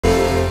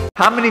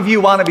How many of you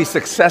want to be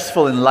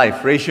successful in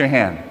life? Raise your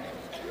hand.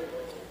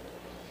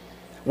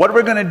 What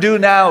we're going to do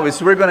now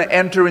is we're going to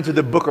enter into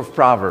the book of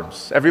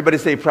Proverbs. Everybody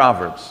say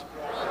Proverbs.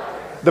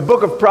 The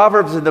book of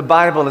Proverbs in the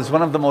Bible is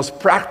one of the most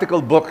practical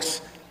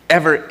books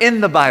ever in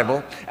the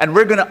Bible, and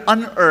we're going to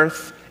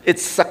unearth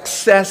its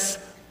success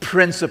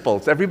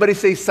principles. Everybody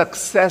say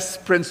success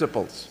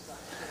principles.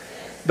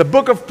 The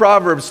book of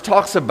Proverbs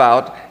talks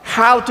about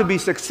how to be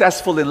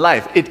successful in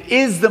life. It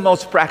is the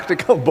most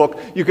practical book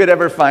you could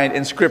ever find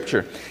in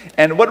Scripture.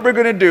 And what we're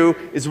going to do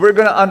is we're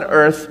going to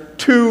unearth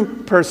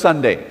 2 per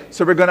Sunday.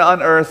 So we're going to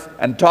unearth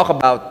and talk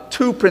about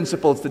 2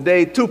 principles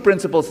today, 2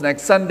 principles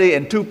next Sunday,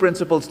 and 2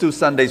 principles 2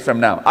 Sundays from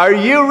now. Are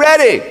you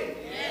ready?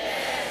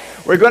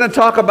 Yes. We're going to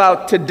talk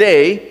about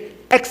today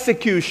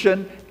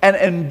execution and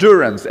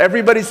endurance.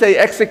 Everybody say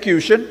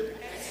execution.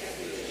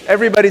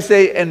 Everybody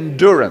say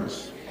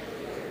endurance.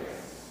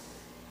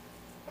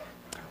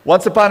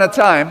 Once upon a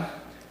time,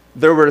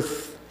 there were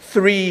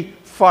 3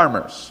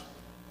 farmers.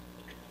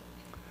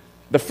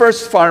 The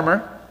first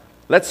farmer,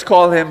 let's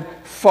call him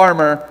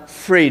Farmer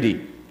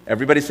Frady.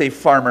 Everybody say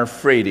Farmer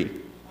Frady.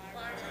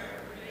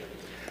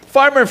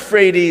 Farmer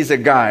Frady is a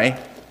guy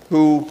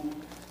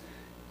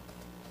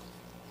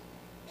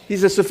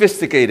he's a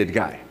sophisticated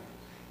guy.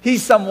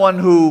 He's someone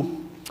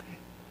who,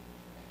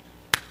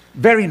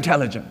 very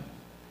intelligent.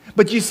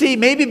 But you see,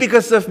 maybe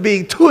because of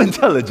being too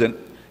intelligent,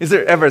 is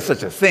there ever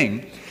such a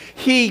thing?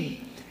 He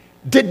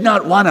did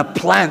not want to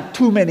plant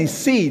too many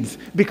seeds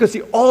because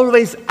he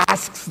always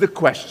asks the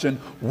question,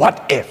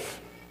 what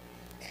if?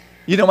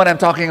 You know what I'm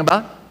talking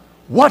about?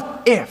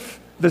 What if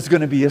there's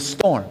going to be a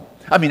storm?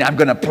 I mean, I'm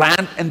going to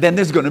plant and then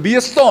there's going to be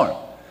a storm.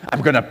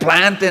 I'm going to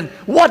plant and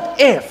what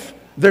if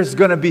there's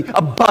going to be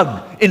a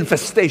bug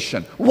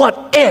infestation?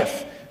 What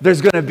if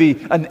there's going to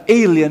be an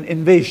alien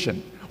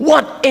invasion?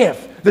 What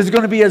if there's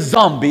going to be a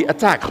zombie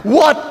attack?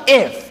 What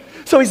if?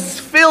 So he's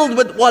filled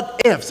with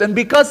what ifs. And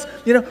because,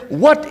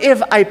 what if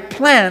I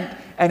plant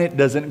and it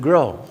doesn't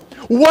grow?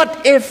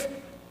 What if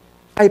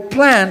I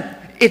plant,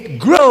 it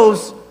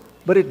grows,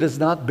 but it does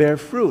not bear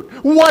fruit?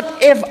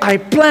 What if I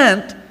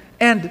plant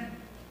and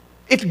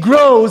it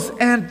grows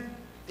and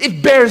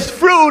it bears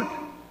fruit,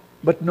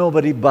 but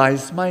nobody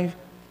buys my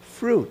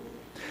fruit?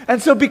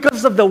 And so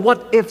because of the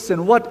what ifs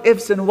and what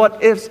ifs and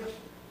what ifs,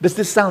 does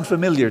this sound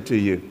familiar to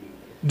you?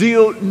 Do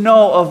you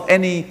know of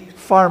any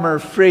Farmer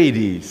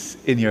Fradys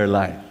in your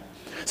life?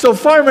 So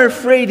Farmer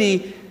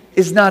Frady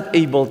is not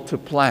able to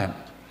plant.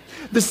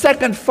 The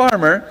second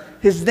farmer,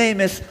 his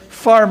name is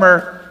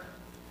Farmer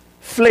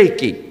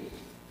Flaky.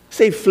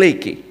 Say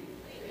Flaky.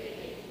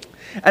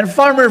 And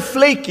Farmer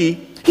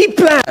Flaky, he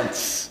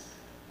plants,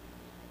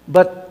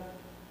 but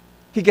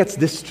he gets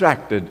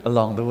distracted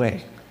along the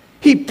way.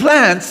 He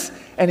plants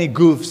and he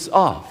goofs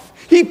off.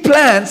 He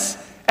plants,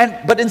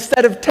 but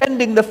instead of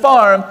tending the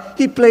farm,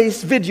 he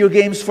plays video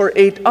games for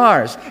 8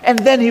 hours. And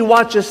then he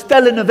watches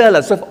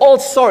telenovelas of all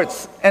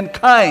sorts and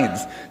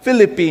kinds.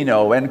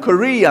 Filipino and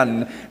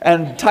Korean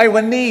and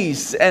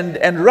Taiwanese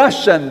and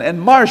Russian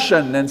and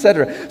Martian,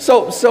 etc.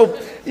 So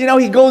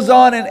he goes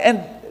on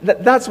and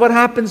that's what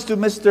happens to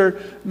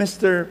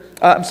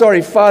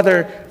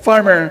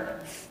Farmer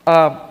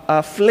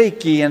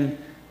Flaky. And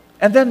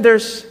then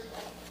there's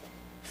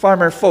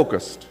Farmer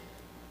Focused.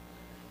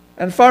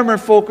 And Farmer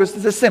Focused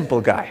is a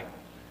simple guy.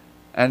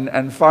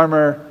 And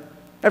Farmer,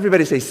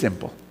 everybody say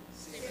simple.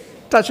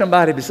 Touch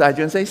somebody beside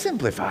you and say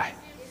simplify.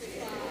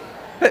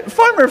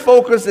 Farmer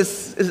Focused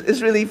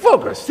is really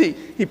focused.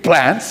 He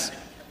plants,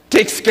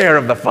 takes care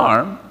of the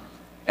farm,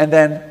 and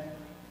then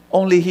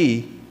only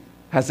he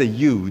has a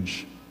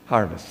huge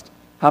harvest.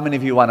 How many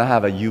of you want to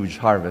have a huge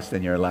harvest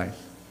in your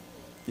life?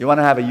 You want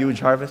to have a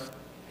huge harvest?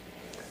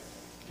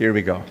 Here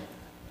we go.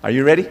 Are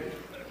you ready?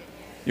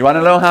 You want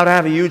to know how to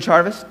have a huge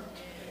harvest?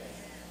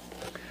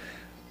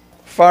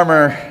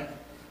 Farmer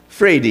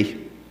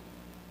Frady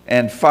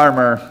and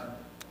Farmer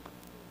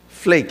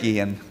Flaky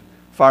and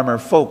Farmer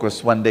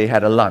Focus one day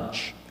had a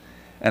lunch.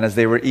 And as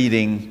they were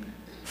eating,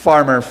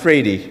 Farmer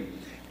Frady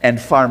and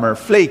Farmer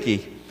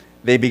Flaky,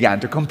 they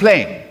began to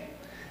complain.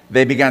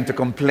 They began to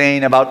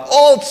complain about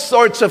all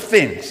sorts of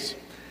things.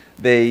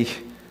 They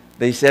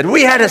said,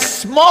 we had a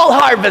small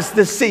harvest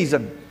this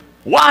season.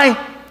 Why?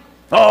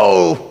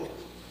 Oh,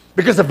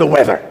 because of the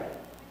weather.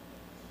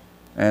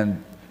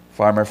 And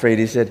Farmer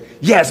Frady said,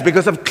 yes,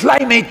 because of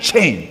climate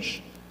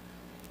change.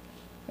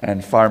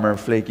 And Farmer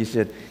Flaky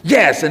said,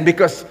 yes, and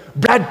because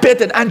Brad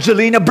Pitt and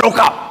Angelina broke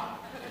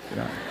up.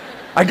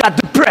 I got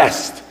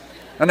depressed,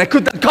 and I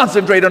couldn't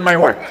concentrate on my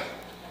work.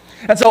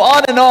 And so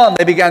on and on,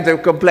 they began to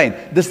complain.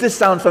 Does this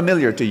sound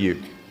familiar to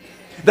you?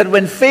 That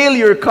when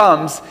failure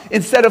comes,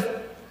 instead of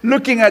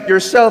looking at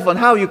yourself and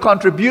how you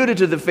contributed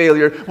to the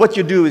failure, what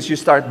you do is you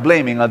start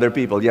blaming other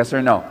people, yes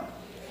or no?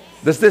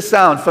 Does this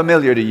sound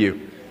familiar to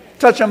you?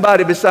 Touch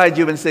somebody beside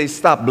you and say,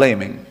 stop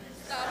blaming.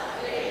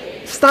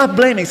 Stop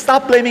blaming.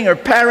 Stop blaming your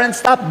parents.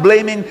 Stop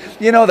blaming,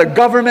 the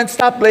government.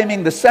 Stop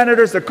blaming the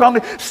senators, the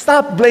Congress.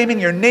 Stop blaming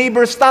your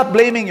neighbors. Stop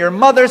blaming your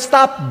mother.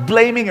 Stop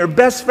blaming your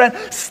best friend.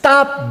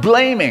 Stop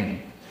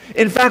blaming.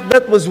 In fact,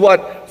 that was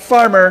what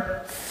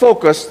Farmer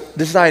Focus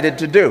decided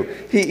to do.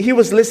 He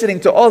was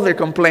listening to all their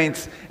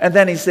complaints, and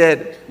then he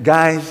said,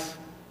 guys,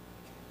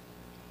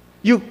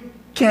 you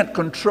can't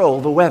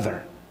control the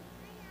weather.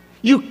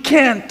 You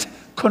can't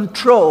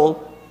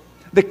control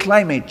the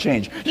climate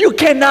change. You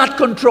cannot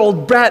control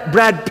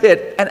Brad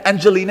Pitt and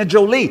Angelina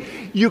Jolie.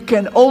 You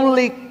can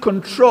only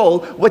control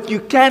what you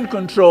can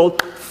control.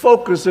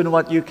 Focus on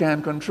what you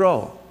can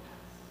control.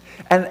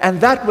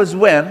 And that was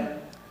when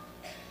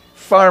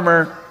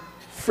Farmer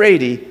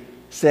Frady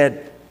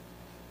said,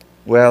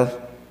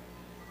 well,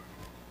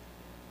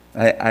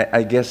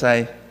 I guess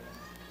I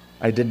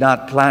did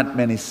not plant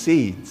many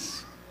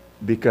seeds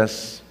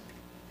because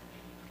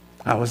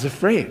I was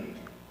afraid.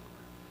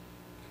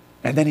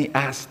 And then he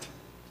asked,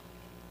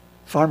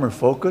 Farmer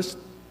Focus,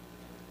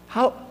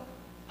 how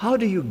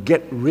do you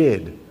get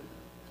rid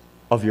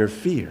of your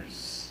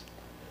fears?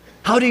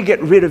 How do you get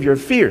rid of your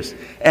fears?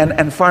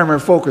 And Farmer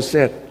Focus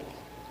said,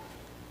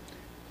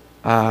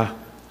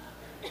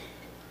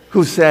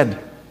 who said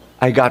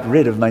I got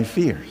rid of my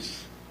fears?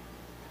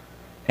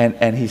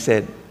 And he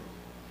said,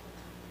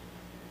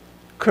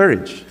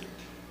 courage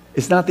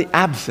is not the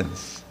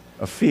absence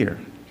of fear.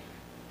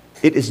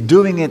 It is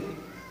doing it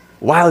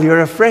while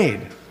you're afraid.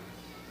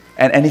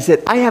 And he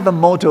said, I have a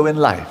motto in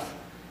life.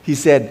 He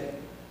said,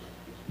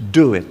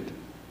 do it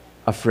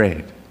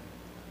afraid.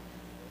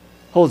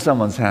 Hold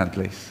someone's hand,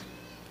 please.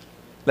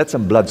 Let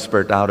some blood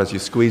spurt out as you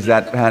squeeze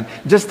that hand.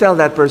 Just tell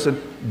that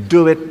person,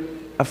 do it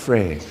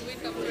afraid.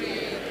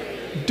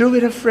 Do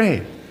it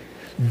afraid.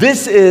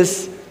 This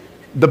is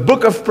the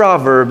book of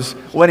Proverbs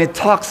when it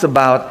talks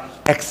about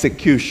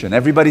execution.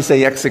 Everybody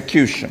say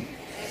execution.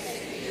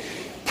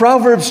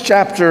 Proverbs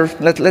chapter,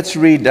 let's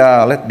read,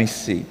 let me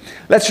see.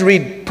 Let's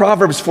read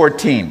Proverbs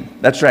 14.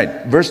 That's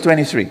right, verse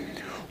 23.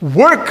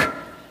 Work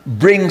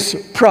brings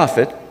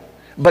profit,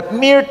 but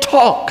mere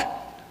talk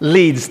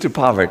leads to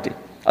poverty.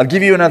 I'll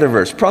give you another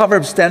verse.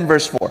 Proverbs 10,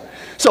 verse 4.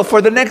 So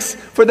for the next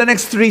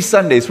 3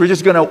 Sundays, we're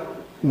just going to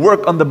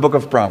work on the book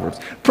of Proverbs.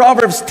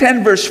 Proverbs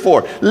 10, verse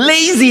 4.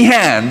 Lazy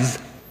hands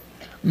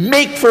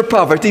make for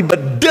poverty,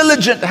 but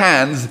diligent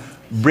hands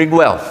bring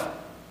wealth.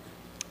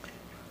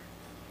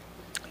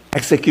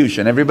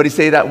 Execution. Everybody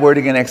say that word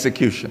again,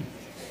 execution.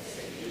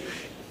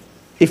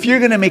 If you're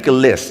going to make a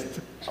list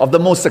of the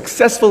most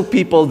successful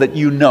people that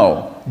you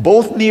know,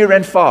 both near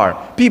and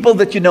far, people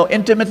that you know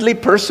intimately,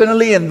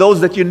 personally, and those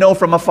that you know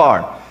from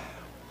afar,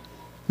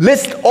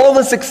 list all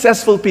the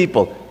successful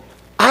people.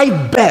 I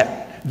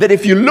bet that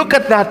if you look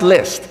at that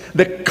list,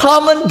 the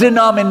common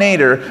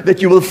denominator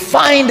that you will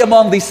find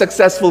among these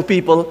successful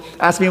people,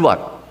 ask me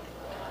what?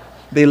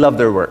 They love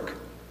their work.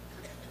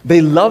 They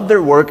love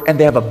their work and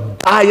they have a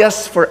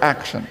bias for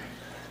action.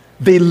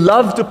 They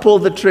love to pull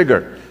the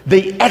trigger.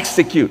 They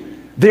execute.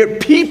 They're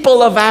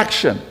people of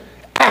action.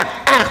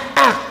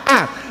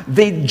 Act.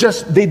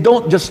 They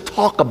don't just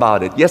talk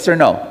about it. Yes or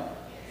no?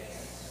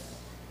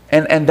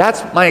 And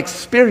that's my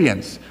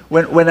experience.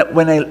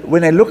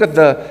 When I look at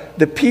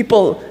the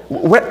people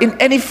in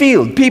any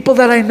field, people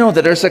that I know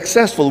that are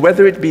successful,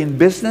 whether it be in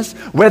business,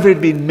 whether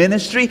it be in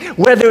ministry,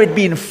 whether it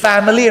be in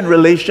family and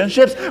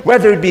relationships,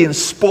 whether it be in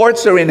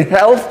sports or in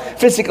health,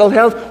 physical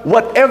health,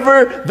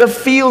 whatever the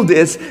field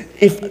is,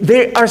 if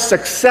they are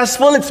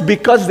successful, it's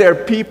because they're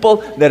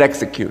people that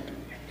execute.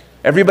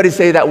 Everybody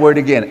say that word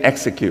again,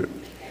 execute.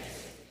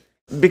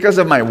 Because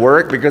of my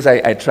work, because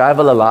I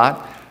travel a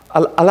lot,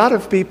 a lot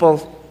of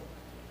people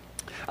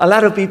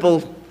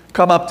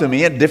come up to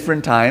me at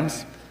different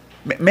times,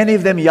 many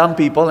of them young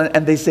people,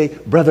 and they say,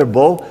 Brother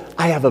Bo,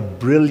 I have a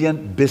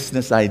brilliant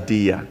business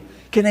idea.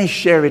 Can I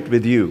share it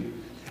with you?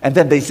 And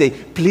then they say,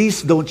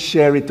 please don't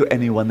share it to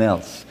anyone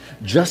else,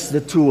 just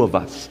the two of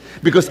us,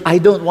 because I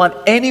don't want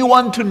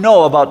anyone to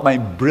know about my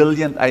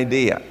brilliant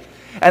idea.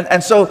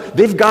 And so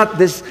they've got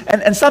this,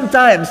 and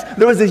sometimes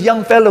there was this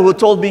young fellow who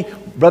told me,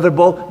 Brother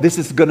Bo, this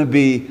is going to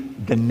be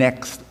the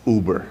next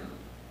Uber.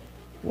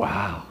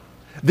 Wow.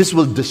 This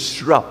will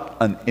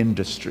disrupt an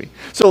industry.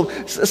 So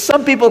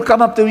some people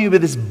come up to me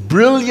with this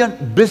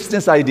brilliant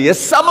business idea.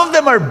 Some of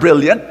them are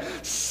brilliant.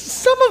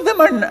 Some of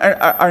them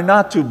are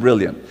not too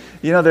brilliant.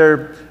 You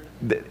know,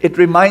 it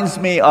reminds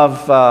me of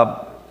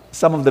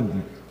some of the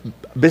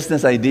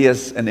business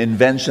ideas and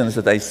inventions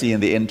that I see in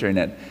the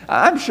internet.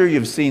 I'm sure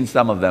you've seen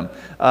some of them.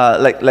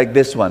 Like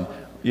this one.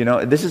 You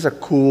know, this is a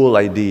cool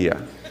idea.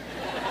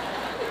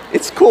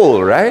 It's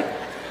cool, right?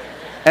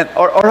 And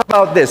or how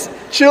about this?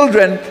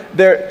 Children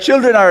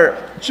are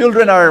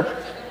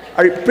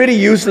pretty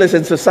useless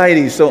in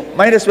society, so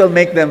might as well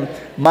make them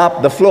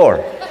mop the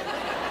floor.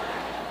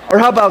 Or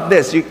how about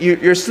this?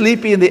 You're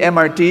sleepy in the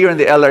MRT or in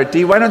the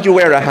LRT. Why don't you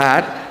wear a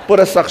hat, put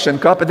a suction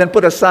cup, and then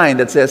put a sign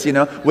that says, you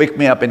know, wake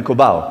me up in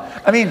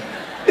Cubao. I mean,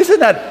 isn't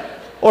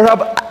that? Or how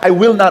about, I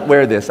will not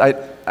wear this.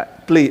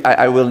 Please,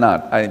 I will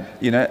not. I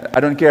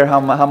don't care how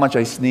much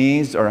I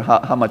sneeze or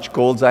how much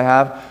colds I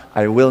have.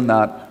 I will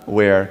not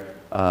wear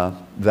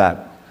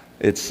that.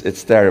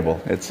 It's terrible.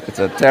 It's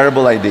a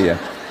terrible idea.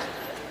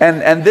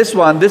 And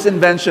this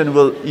invention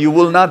you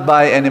will not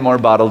buy any more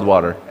bottled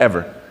water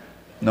ever.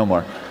 No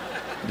more.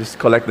 Just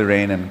collect the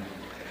rain. And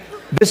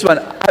this one,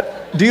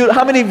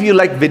 How many of you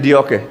like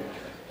videoke?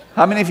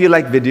 How many of you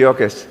like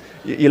videokes?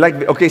 You like,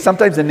 okay,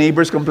 sometimes the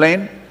neighbors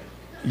complain.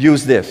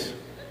 Use this.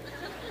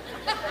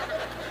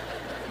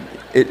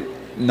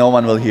 No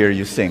one will hear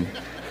you sing.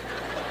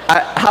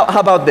 How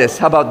about this?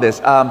 How about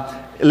this?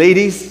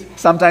 Ladies,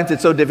 sometimes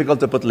it's so difficult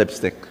to put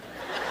lipstick.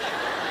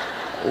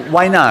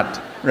 Why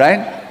not,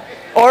 right?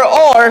 Or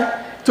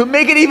to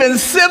make it even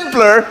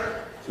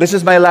simpler, this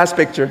is my last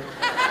picture.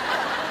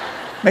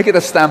 Make it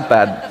a stamp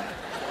pad.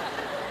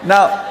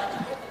 Now,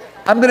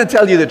 I'm going to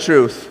tell you the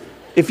truth.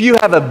 If you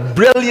have a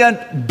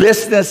brilliant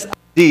business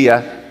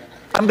idea,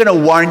 I'm going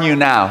to warn you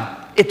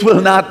now. It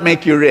will not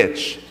make you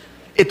rich.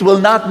 It will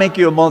not make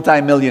you a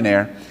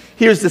multimillionaire.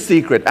 Here's the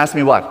secret. Ask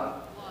me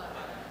what?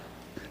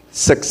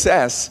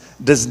 Success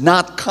does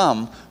not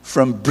come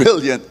from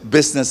brilliant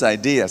business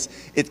ideas.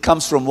 It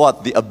comes from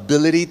what? The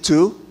ability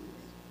to?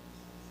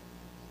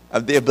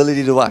 The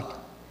ability to what?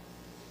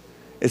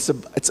 It's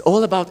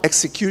all about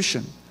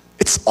execution.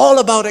 It's all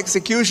about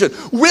execution.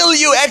 Will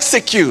you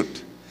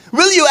execute?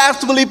 Will you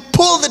actually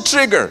pull the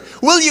trigger?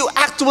 Will you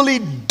actually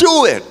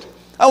do it?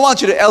 I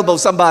want you to elbow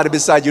somebody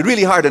beside you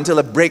really hard until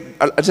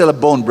a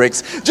bone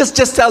breaks.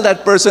 Just tell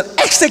that person,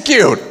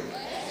 execute.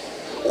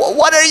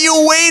 What are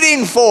you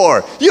waiting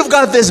for? You've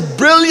got this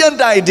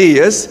brilliant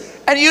ideas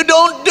and you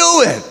don't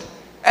do it.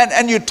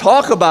 And you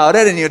talk about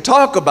it and you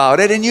talk about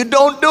it and you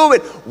don't do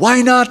it.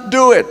 Why not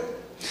do it?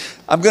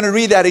 I'm going to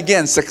read that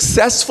again.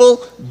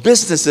 Successful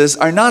businesses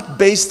are not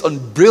based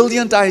on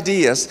brilliant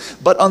ideas,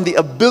 but on the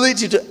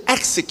ability to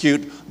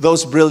execute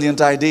those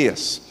brilliant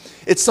ideas.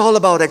 It's all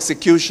about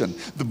execution.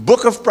 The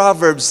book of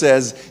Proverbs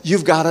says,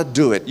 you've got to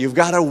do it. You've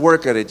got to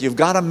work at it. You've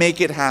got to make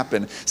it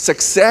happen.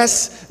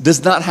 Success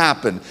does not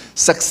happen.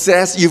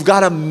 Success, you've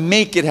got to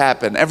make it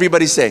happen.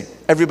 Everybody say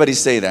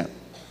that.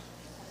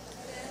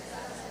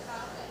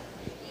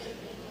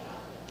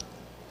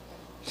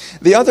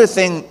 The other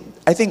thing,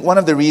 I think one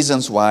of the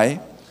reasons why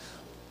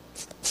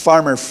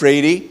Farmer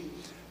Frady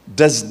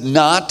does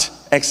not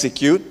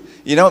execute,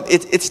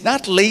 it's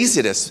not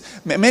laziness.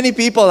 Many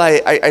people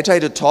I try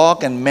to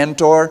talk and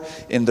mentor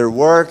in their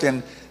work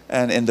and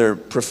in their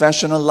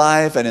professional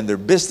life and in their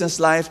business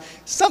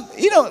life.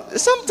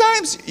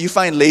 Sometimes you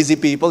find lazy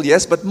people,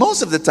 yes, but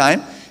most of the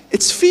time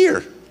it's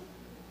fear.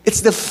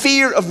 It's the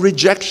fear of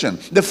rejection,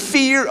 the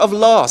fear of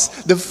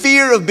loss, the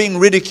fear of being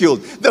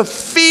ridiculed, the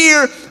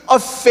fear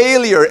of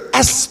failure,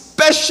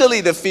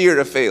 especially the fear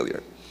of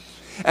failure.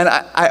 And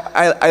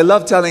I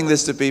love telling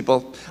this to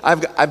people.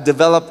 I've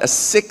developed a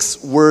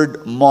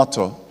 6-word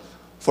motto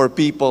for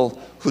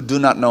people who do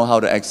not know how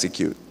to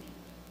execute.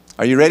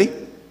 Are you ready?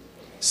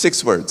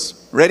 6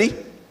 words. Ready?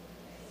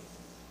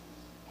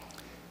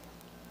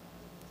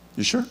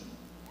 You sure?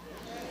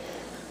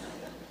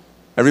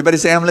 Everybody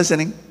say, I'm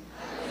listening.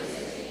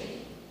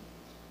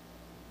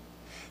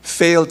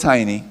 Fail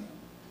tiny,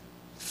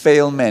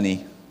 fail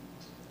many,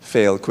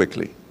 fail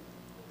quickly.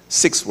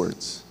 6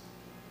 words.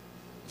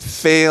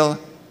 Fail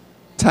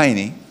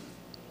tiny,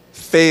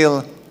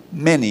 fail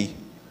many,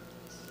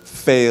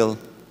 fail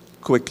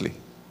quickly.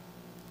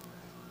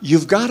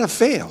 You've got to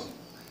fail.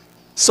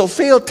 So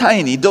fail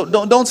tiny.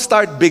 Don't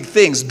start big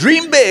things.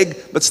 Dream big,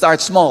 but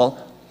start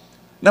small.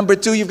 Number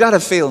 2, you've got to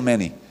fail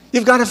many.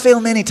 You've got to fail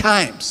many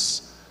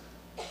times.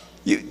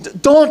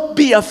 Don't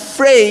be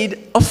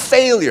afraid of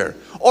failure,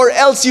 or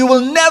else you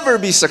will never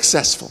be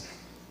successful.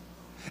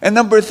 And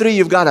number 3,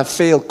 you've got to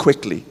fail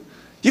quickly.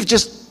 You've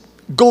just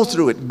go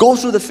through it. Go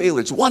through the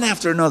failures, one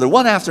after another,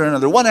 one after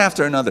another, one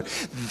after another.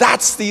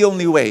 That's the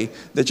only way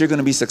that you're going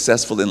to be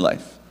successful in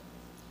life.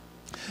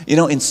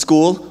 In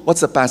school,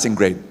 what's the passing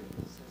grade?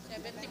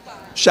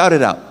 75. Shout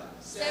it out.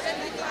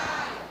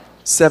 75.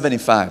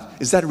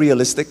 75. Is that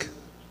realistic?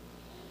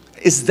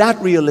 Is that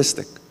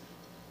realistic?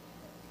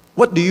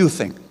 What do you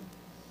think?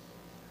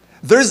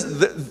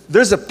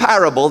 There's a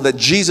parable that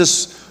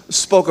Jesus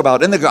spoke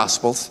about in the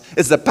Gospels.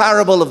 It's the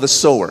parable of the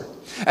sower.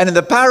 And in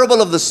the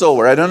parable of the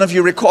sower, I don't know if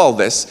you recall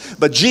this,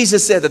 but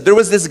Jesus said that there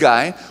was this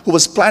guy who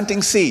was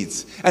planting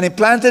seeds. And he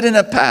planted in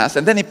a path,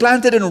 and then he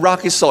planted in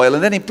rocky soil,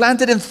 and then he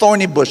planted in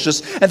thorny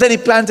bushes, and then he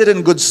planted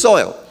in good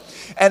soil.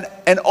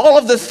 And all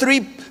of the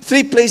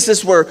three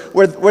places where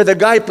the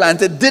guy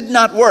planted did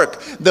not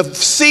work. The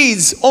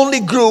seeds only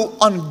grew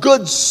on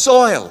good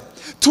soil.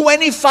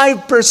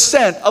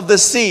 25% of the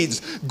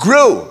seeds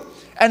grew.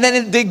 And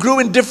then they grew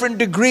in different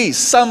degrees.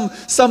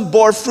 Some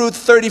bore fruit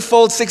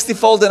 30-fold,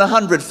 60-fold, and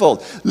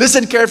 100-fold.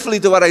 Listen carefully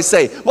to what I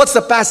say. What's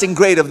the passing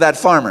grade of that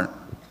farmer?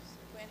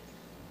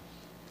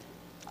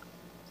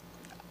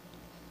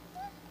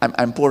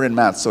 I'm poor in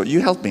math, so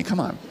you help me. Come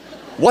on.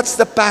 What's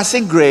the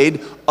passing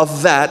grade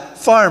of that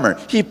farmer?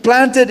 He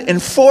planted in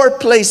 4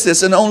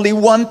 places and only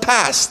 1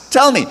 passed.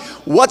 Tell me,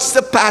 what's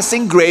the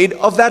passing grade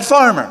of that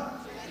farmer?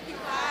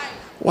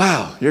 25.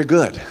 Wow, you're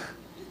good.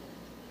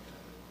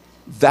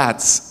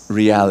 That's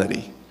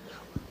reality.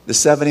 The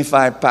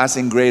 75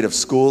 passing grade of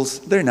schools,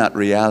 they're not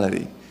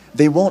reality.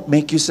 They won't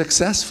make you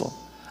successful.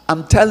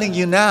 I'm telling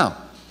you now,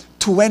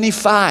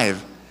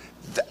 25.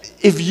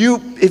 if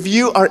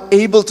you are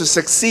able to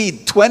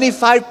succeed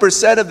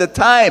 25% of the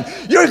time,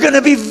 you're going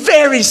to be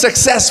very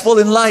successful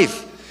in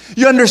life.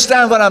 You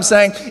understand what I'm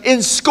saying?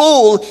 In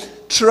school,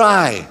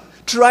 try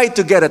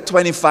to get a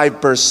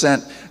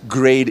 25%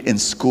 grade in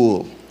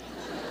school.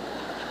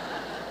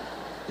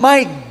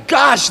 My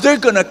gosh, they're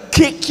going to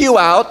kick you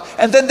out,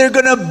 and then they're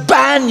going to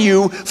ban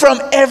you from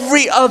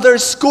every other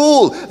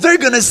school. They're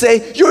going to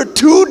say, you're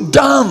too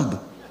dumb.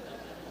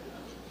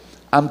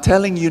 I'm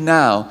telling you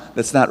now,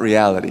 that's not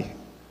reality.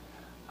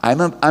 I'm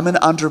an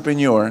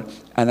entrepreneur,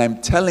 and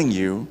I'm telling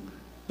you,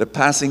 the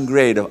passing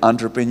grade of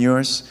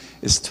entrepreneurs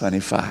is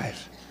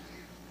 25.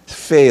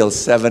 Fail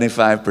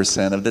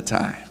 75% of the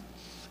time.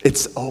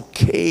 It's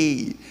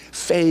okay.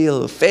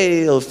 Fail.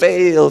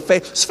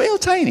 Just fail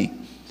tiny.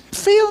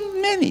 Fail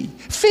many.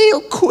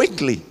 Fail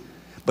quickly.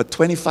 But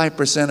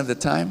 25% of the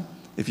time,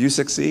 if you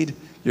succeed,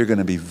 you're going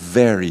to be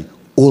very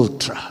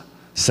ultra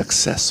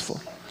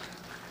successful.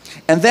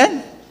 And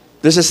then,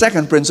 there's a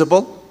second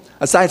principle.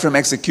 Aside from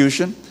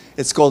execution,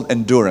 it's called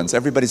endurance.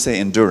 Everybody say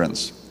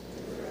endurance.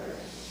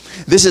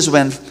 This is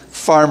when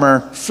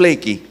Farmer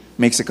Flaky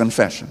makes a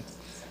confession.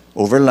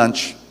 Over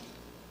lunch,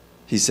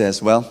 he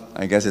says, well,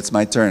 I guess it's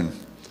my turn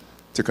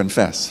to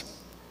confess.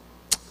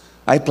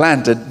 I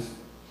planted,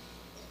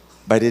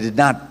 but I did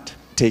not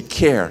take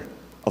care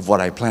of what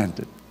I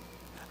planted.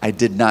 I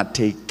did not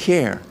take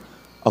care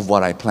of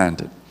what I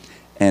planted.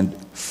 And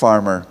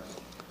Farmer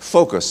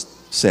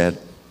Focused said,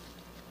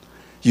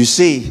 you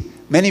see,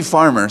 many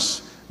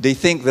farmers, they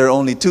think there are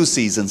only two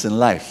seasons in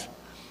life.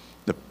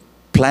 The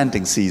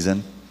planting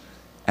season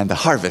and the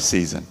harvest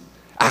season.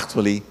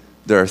 Actually,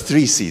 there are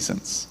three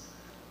seasons.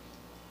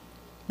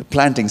 The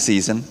planting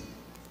season,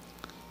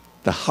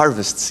 the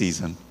harvest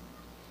season,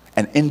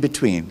 and in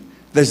between,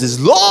 there's this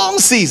long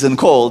season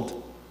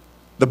called,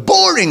 the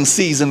boring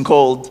season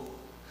called,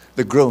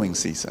 the growing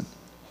season.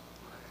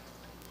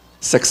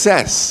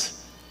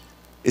 Success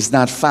is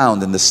not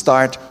found in the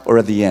start or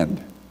at the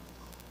end.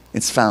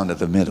 It's found at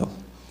the middle.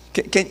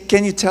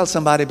 Can you tell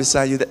somebody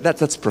beside you,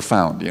 that's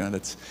profound, you know,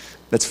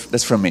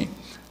 that's from me.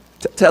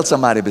 Tell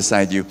somebody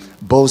beside you,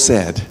 Bo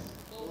said,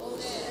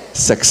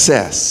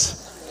 success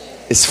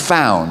is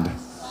found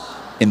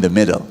in the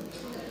middle.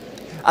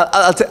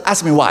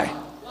 Ask me why.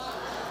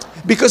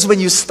 Because when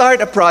you start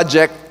a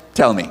project,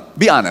 tell me,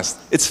 be honest,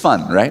 it's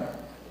fun, right?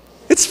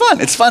 It's fun.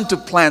 It's fun to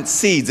plant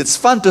seeds. It's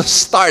fun to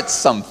start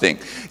something.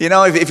 You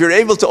know, if you're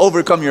able to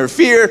overcome your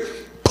fear,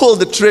 pull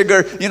the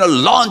trigger, you know,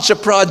 launch a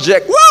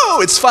project.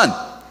 Whoa, it's fun.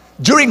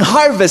 During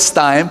harvest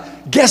time,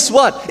 guess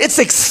what? It's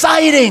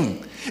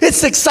exciting.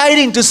 It's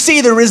exciting to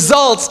see the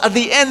results at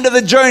the end of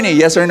the journey.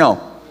 Yes or no?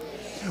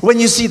 When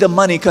you see the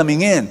money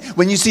coming in,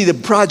 when you see the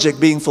project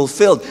being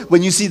fulfilled,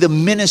 when you see the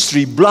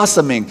ministry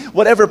blossoming,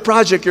 whatever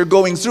project you're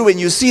going through and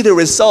you see the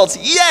results,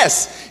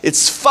 yes,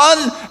 it's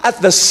fun at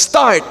the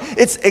start.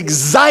 It's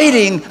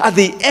exciting at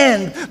the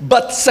end,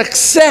 but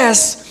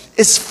success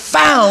is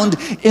found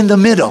in the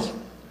middle.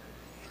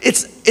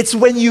 It's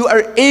when you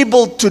are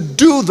able to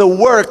do the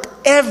work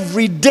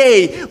every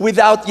day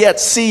without yet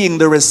seeing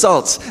the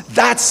results.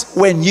 That's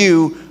when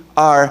you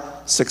are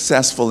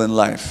successful in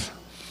life.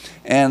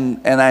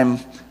 And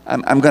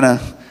I'm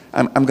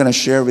gonna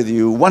share with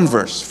you one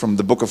verse from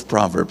the book of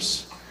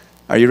Proverbs.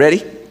 Are you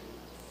ready?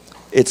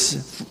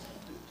 It's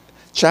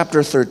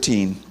chapter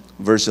 13,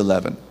 verse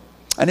 11.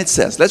 And it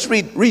says, let's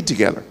read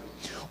together.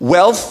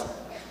 Wealth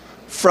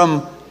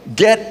from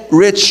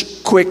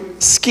get-rich-quick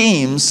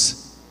schemes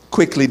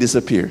quickly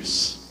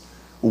disappears.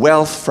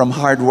 Wealth from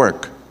hard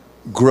work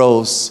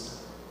grows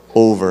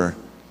over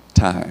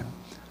time.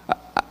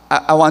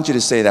 I want you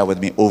to say that with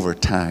me, over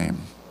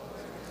time.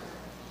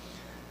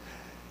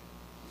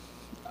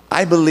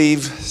 I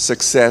believe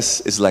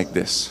success is like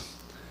this.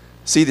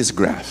 See this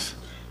graph.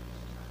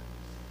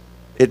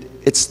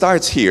 It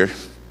starts here,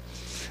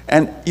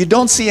 and you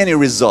don't see any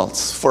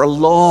results for a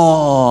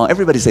long,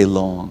 everybody say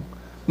long.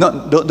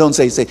 No, don't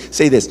say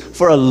this,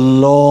 for a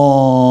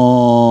long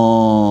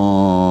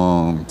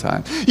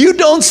time. You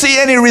don't see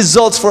any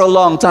results for a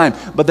long time,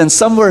 but then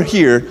somewhere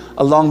here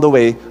along the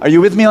way, are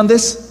you with me on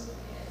this?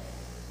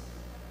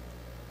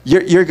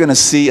 You're going to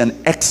see an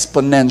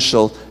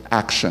exponential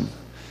action.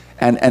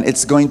 And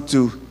it's going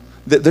to,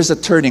 there's a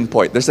turning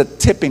point, there's a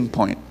tipping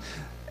point,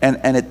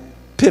 and it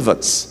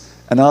pivots,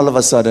 and all of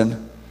a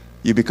sudden,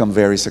 you become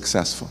very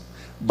successful.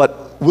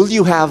 But will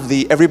you have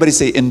the, everybody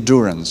say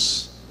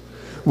endurance.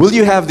 Will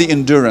you have the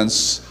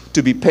endurance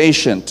to be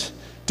patient,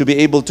 to be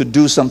able to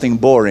do something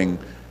boring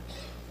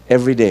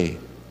every day,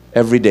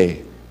 every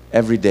day,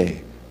 every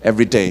day,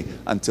 every day,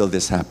 until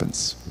this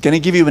happens? Can I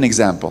give you an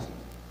example?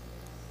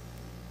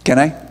 Can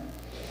I?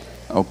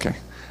 Okay.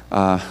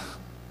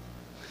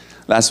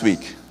 Last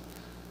week,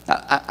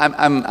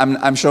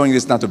 I'm showing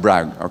this not to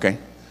brag, okay?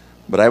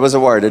 But I was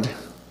awarded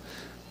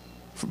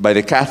by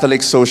the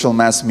Catholic Social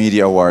Mass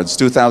Media Awards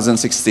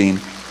 2016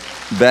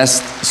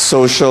 Best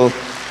Social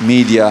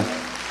Media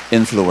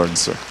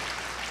Influencer.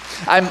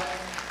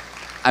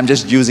 I'm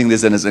just using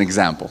this as an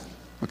example,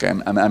 okay?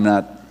 I'm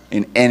not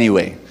in any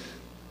way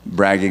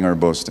bragging or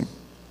boasting.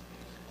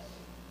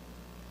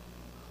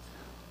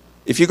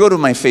 If you go to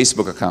my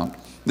Facebook account,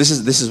 this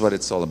is what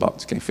it's all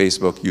about. Okay,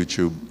 Facebook,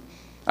 YouTube,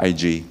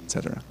 IG,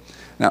 etc.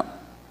 Now,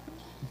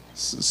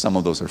 some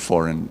of those are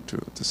foreign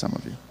to some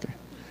of you. Okay.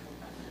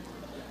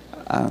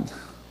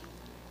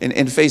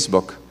 In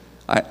Facebook,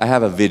 I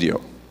have a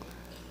video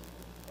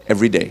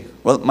every day.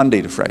 Well,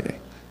 Monday to Friday.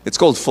 It's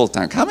called Full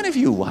Tank. How many of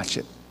you watch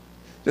it?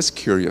 Just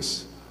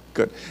curious.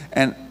 Good.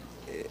 And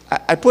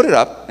I put it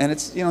up, and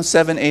it's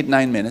 7, 8,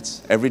 9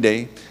 minutes every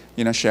day,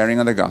 sharing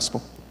on the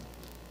gospel.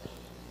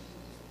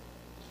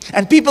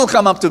 And people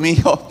come up to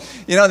me,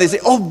 they say,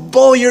 "Oh,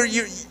 Bo,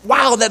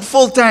 wow, that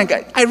Full Tank,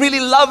 I really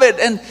love it,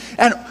 and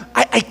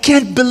I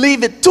can't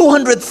believe it.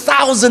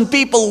 200,000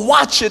 people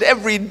watch it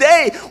every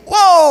day.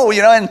 Whoa,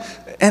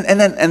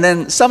 and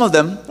then some of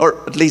them,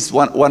 or at least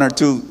one or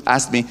two,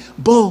 asked me,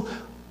 "Bo,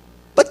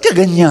 ba't ka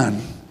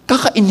ganyan?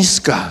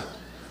 Kakainis ka.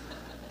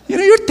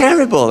 You're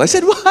terrible." I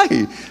said,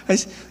 "Why?" I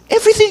said,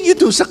 "Everything you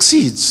do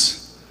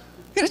succeeds.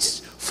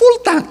 It's Full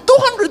Tank.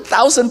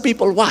 200,000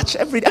 people watch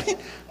every day. I mean,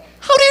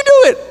 how do you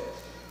do it?"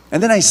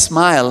 And then I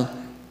smile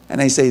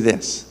and I say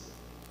this.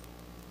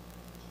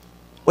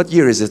 "What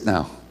year is it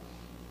now?"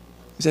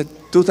 He said,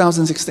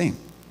 2016.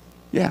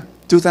 Yeah,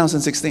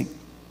 2016.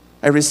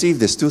 I received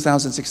this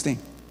 2016.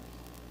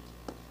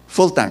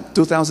 Full Tank,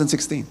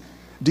 2016.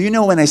 Do you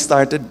know when I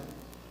started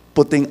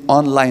putting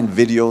online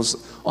videos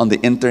on the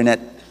internet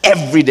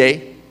every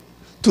day?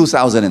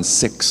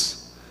 2006.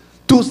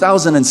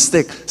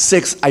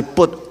 2006, I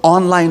put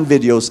online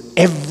videos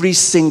every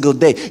single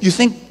day. You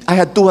think I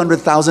had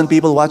 200,000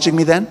 people watching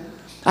me then?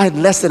 I had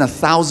less than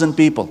 1,000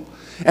 people.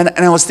 And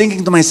I was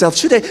thinking to myself,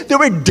 there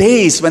were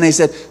days when I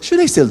said, should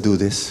I still do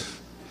this?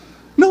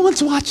 No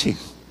one's watching.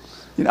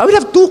 I would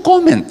have 2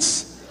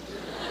 comments.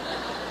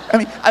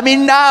 I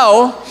mean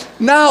now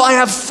I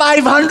have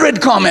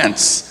 500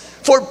 comments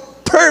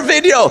per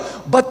video.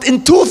 But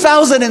in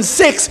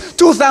 2006,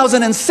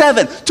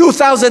 2007,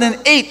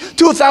 2008,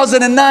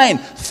 2009,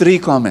 3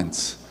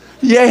 comments.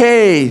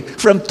 Yay!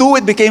 From 2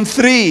 it became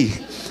 3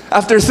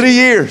 after 3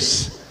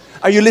 years.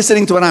 Are you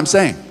listening to what I'm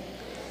saying?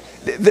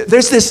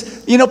 There's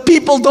this,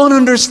 people don't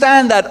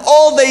understand that.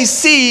 All they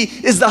see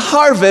is the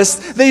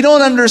harvest. They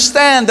don't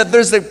understand that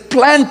there's the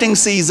planting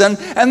season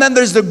and then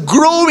there's the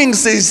growing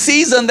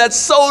season that's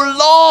so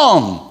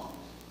long.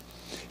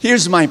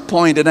 Here's my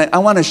point, and I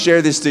want to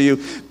share this to you.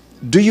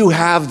 Do you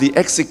have the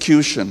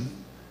execution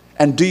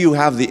and do you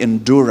have the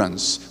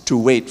endurance to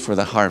wait for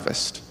the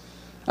harvest?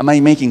 Am I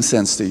making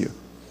sense to you?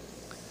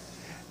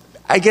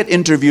 I get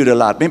interviewed a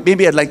lot.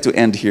 Maybe I'd like to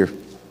end here.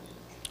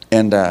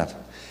 And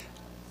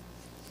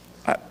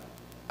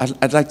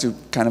I'd like to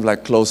kind of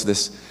like close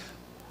this.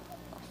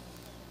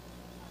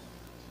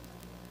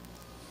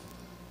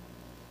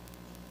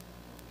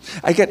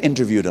 I get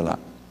interviewed a lot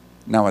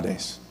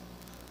nowadays.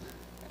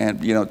 And,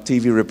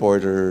 TV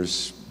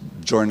reporters,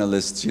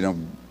 journalists,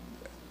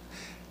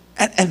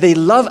 and they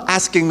love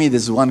asking me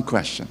this one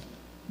question.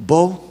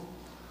 Bo,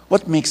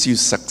 what makes you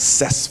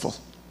successful?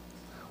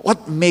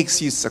 What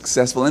makes you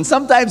successful? And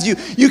sometimes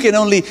you can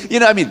only,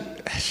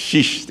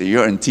 sheesh,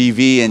 you're on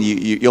TV and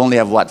you only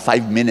have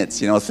 5 minutes,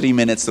 3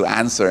 minutes to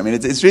answer.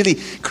 It's really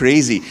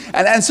crazy.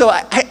 And so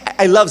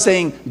I love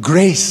saying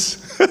grace.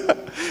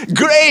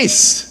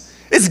 Grace.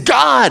 It's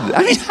God.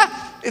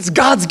 It's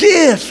God's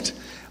gift.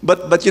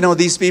 But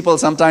these people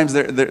sometimes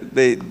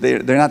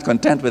they're not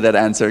content with that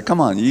answer. Come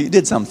on, you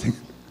did something.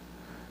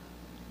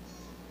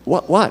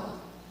 What?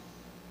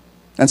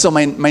 And so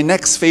my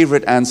next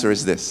favorite answer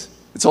is this.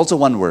 It's also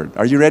one word.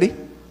 Are you ready?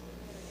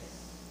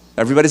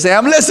 Everybody say,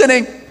 I'm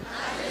listening.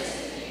 I'm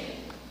listening.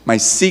 My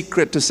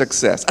secret to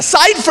success,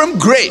 aside from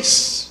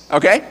grace,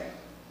 okay?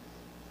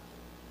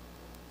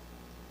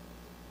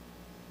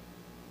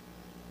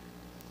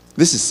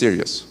 This is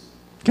serious.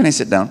 Can I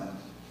sit down?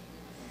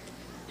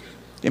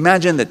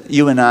 Imagine that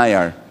you and I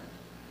are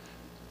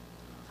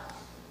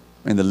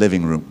in the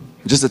living room,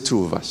 just the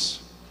 2 of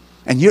us.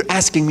 And you're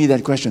asking me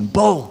that question,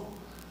 Bo,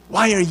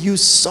 why are you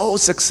so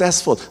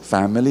successful?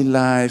 Family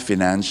life,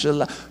 financial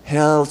life,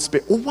 health,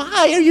 spirit.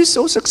 Why are you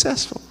so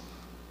successful?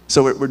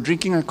 So we're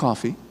drinking our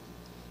coffee.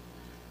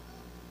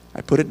 I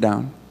put it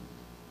down.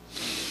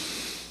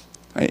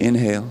 I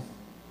inhale.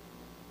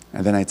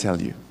 And then I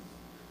tell you.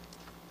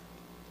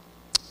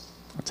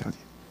 I'll tell you.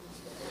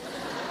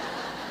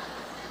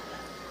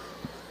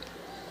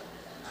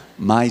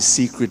 My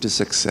secret to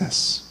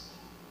success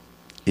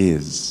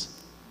is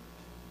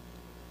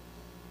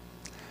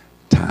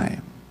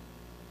time.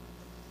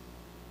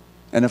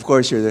 And of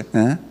course you're there,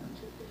 huh?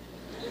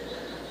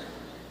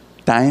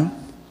 Time?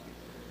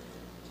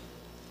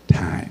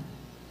 Time.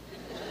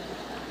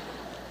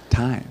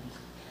 Time.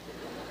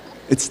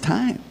 It's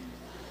time.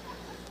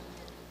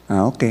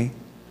 Okay.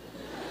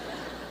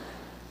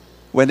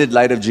 When did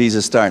Light of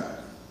Jesus start?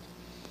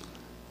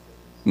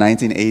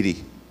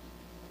 1980.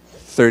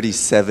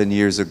 37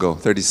 years ago,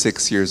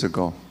 36 years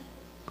ago.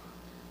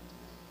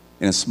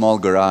 In a small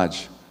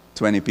garage,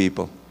 20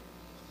 people.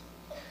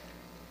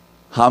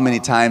 How many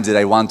times did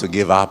I want to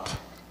give up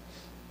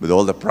with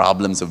all the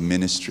problems of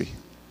ministry?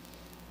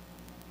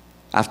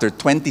 After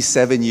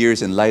 27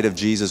 years in Light of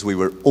Jesus, we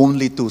were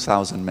only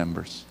 2,000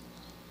 members.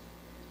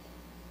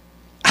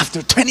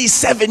 After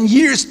 27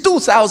 years,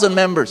 2,000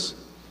 members.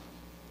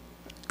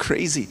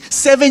 Crazy.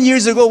 7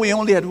 years ago, we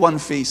only had one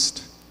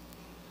feast.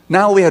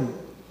 Now we had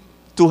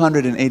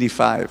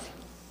 285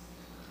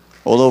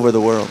 all over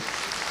the world.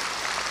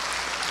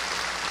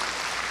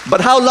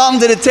 But how long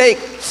did it take?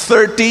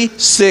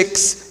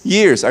 36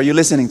 years. Are you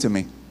listening to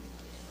me?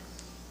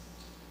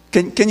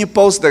 Can you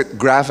post the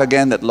graph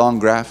again, that long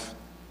graph?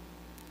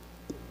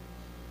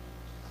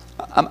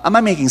 Am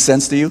I making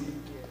sense to you?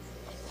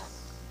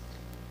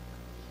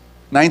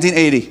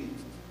 1980.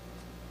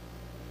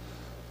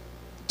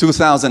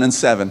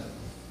 2007.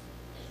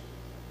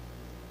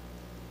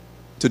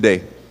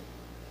 Today.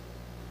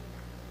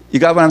 You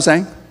got what I'm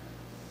saying?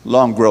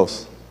 Long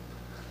growth.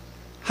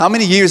 How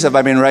many years have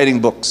I been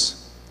writing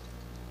books?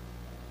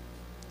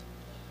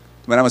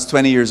 When I was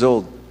 20 years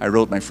old, I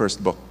wrote my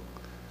first book.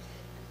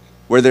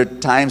 Were there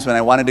times when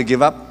I wanted to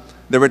give up?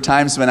 There were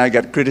times when I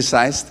got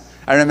criticized.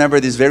 I remember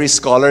these very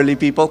scholarly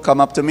people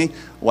come up to me.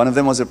 One of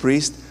them was a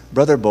priest.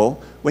 Brother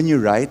Bo, when you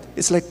write,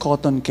 it's like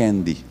cotton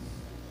candy.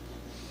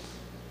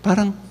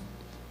 Parang,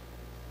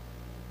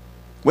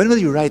 when will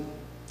you write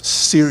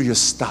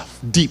serious stuff,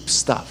 deep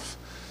stuff?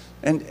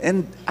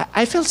 And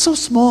I felt so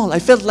small. I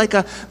felt like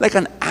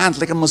an ant,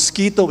 like a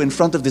mosquito in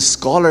front of this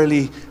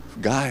scholarly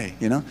guy,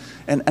 you know.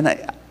 And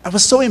I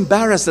was so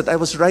embarrassed that I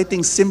was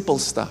writing simple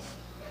stuff,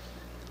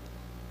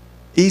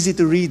 easy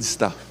to read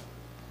stuff.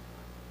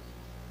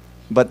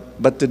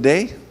 But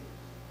today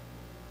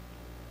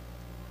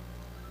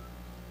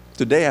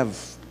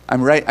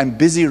I'm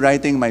busy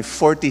writing my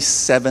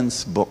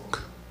 47th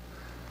book,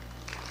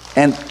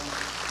 and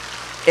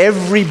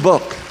every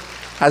book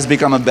has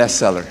become a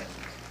bestseller.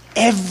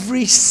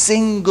 Every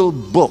single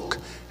book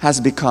has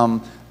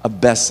become a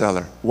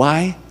bestseller.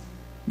 Why?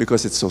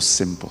 Because it's so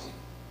simple.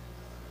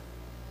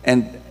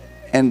 And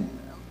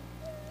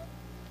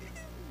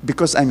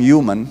because I'm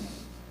human,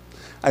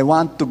 I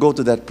want to go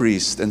to that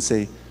priest and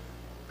say,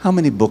 how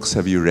many books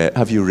have you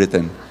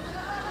written?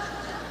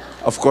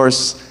 Of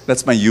course,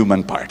 that's my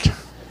human part.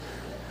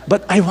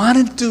 But I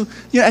wanted to,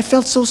 I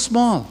felt so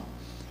small.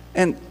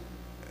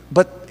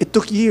 But it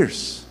took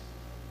years.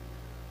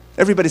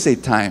 Everybody say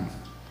time.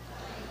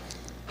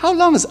 How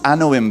long has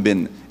Anoim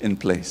been in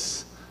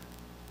place?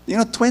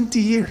 20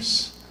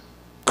 years.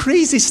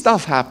 Crazy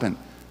stuff happened.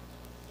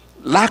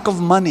 Lack of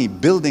money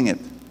building it.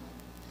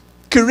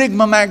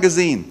 Kerygma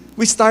magazine.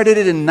 We started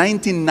it in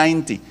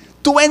 1990.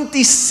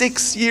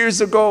 26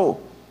 years ago.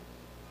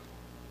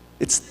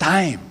 It's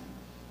time.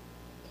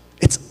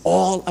 It's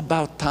all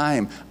about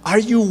time. Are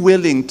you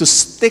willing to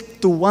stick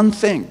to one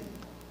thing?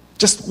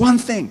 Just one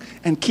thing.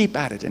 And keep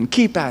at it, and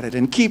keep at it,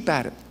 and keep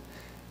at it.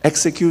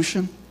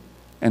 Execution,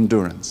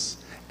 endurance.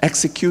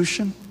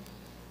 Execution,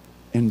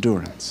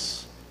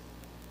 endurance.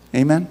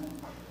 Amen?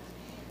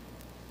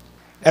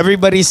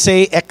 Everybody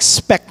say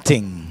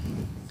expecting.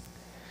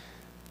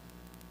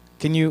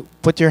 Can you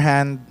put your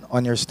hand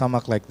on your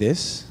stomach like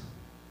this?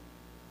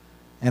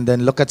 And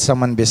then look at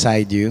someone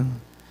beside you.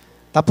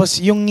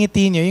 Tapos yung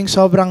ngiti nyo, yung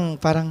sobrang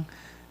parang,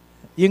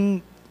 yung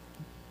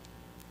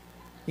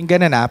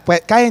gano'n na.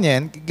 Kaya nyo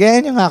yan? Gaya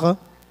nyo nga ako.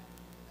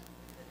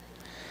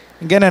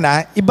 Yung gano'n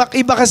na.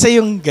 Iba kasi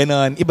yung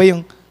gano'n. Iba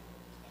yung...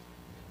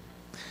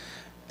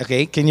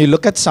 Okay, can you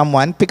look at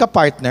someone, pick a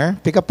partner,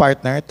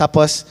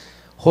 tapos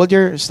hold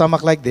your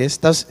stomach like this,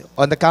 tapos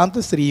on the count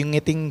of 3, yung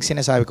ngiting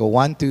sinasabi ko,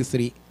 1, 2,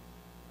 3.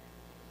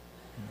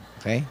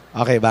 Okay?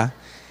 Okay ba?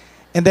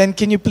 And then,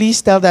 can you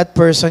please tell that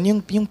person,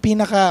 yung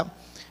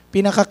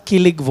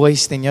pinaka-kilig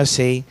voice ninyo,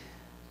 say,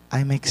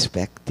 I'm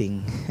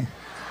expecting.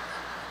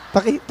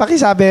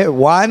 Pakisabi,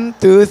 1,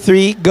 2,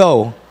 3,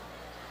 go.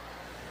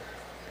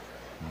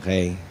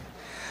 Okay.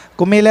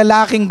 Kung may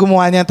lalaking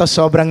gumawa niyan, to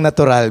sobrang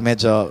natural,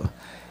 medyo...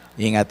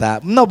 Ingat ha.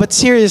 No, but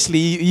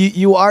seriously,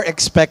 you are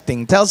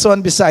expecting. Tell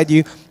someone beside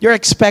you, you're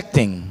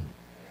expecting.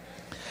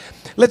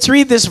 Let's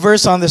read this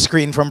verse on the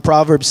screen from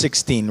Proverbs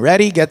 16.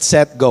 Ready, get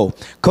set, go.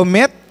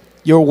 Commit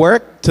your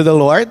work to the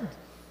Lord,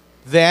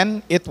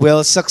 then it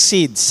will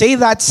succeed. Say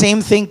that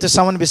same thing to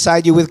someone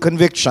beside you with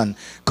conviction.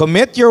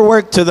 Commit your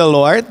work to the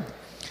Lord,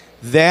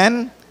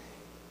 then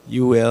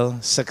you will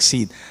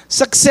succeed.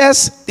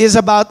 Success is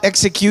about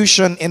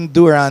execution,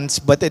 endurance,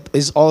 but it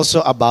is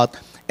also about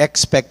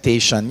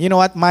expectation. You know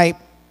what? My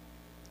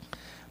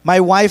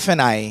wife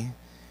and I,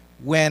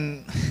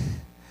 when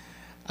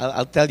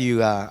I'll tell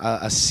you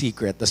a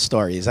secret, a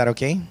story. Is that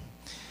okay?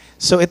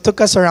 So it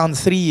took us around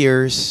 3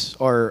 years,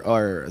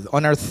 or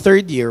on our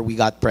 3rd year we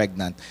got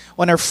pregnant.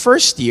 On our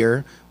 1st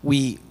year,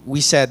 we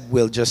said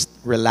we'll just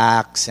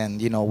relax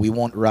and we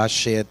won't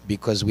rush it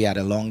because we had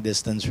a long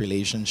distance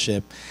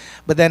relationship.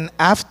 But then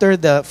after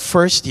the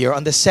 1st year,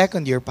 on the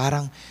 2nd year,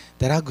 parang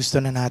tara, gusto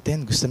na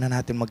natin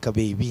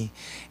magka-baby.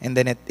 And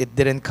then it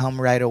didn't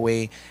come right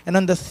away. And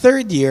on the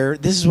 3rd year,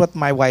 this is what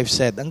my wife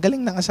said. Ang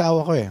galing ng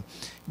asawa ko eh.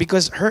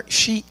 Because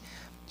she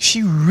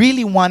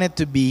really wanted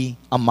to be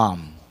a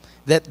mom.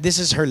 That this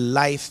is her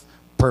life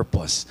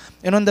purpose.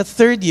 And on the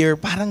third year,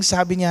 parang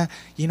sabi niya,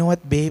 you know what,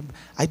 babe?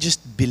 I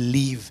just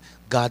believe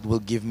God will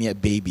give me a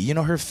baby. You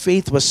know, her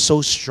faith was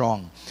so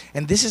strong.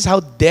 And this is how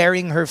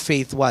daring her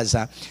faith was.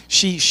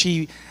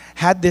 She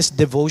had this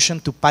devotion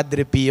to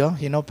Padre Pio.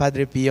 You know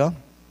Padre Pio?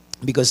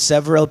 Because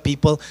several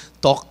people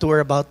talked to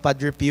her about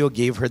Padre Pio,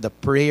 gave her the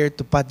prayer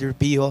to Padre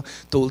Pio,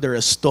 told her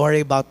a story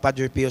about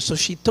Padre Pio. So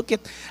she took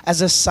it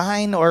as a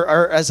sign or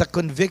as a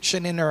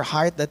conviction in her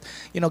heart that,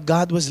 you know,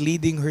 God was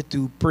leading her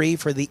to pray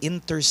for the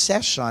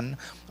intercession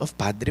of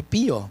Padre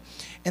Pio.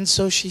 And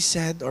so she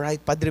said, all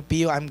right, Padre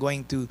Pio, I'm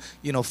going to,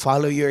 you know,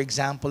 follow your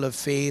example of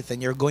faith and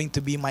you're going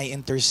to be my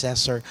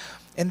intercessor.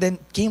 And then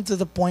came to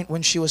the point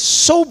when she was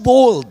so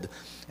bold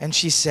and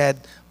she said,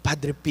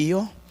 Padre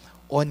Pio,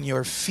 on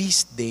your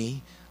feast day,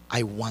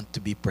 I want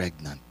to be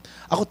pregnant.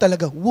 Ako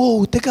talaga,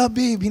 whoa, teka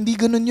babe, hindi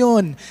ganun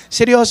yun.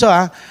 Seryoso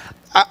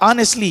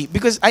honestly,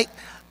 because I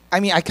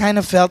kind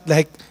of felt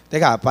like,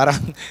 teka,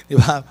 parang, di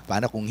ba,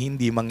 paano kung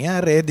hindi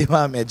mangyari, di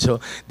ba,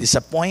 medyo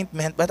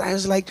disappointment. But I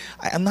was like,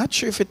 I'm not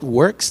sure if it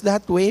works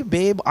that way,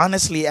 babe.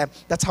 Honestly,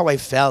 that's how I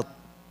felt.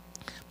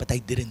 But I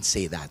didn't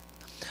say that.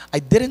 I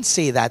didn't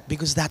say that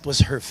because that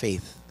was her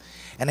faith.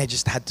 And I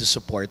just had to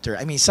support her.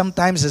 I mean,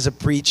 sometimes as a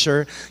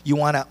preacher, you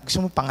wanna,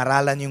 gusto mo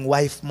pangaralan yung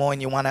wife mo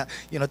and you wanna,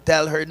 you know,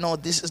 tell her, no,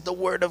 this is the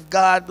word of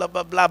God, blah,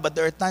 blah, blah. But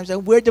there are times like,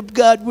 word of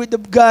God,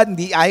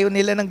 hindi ayaw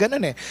nila ng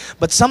ganun eh.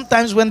 But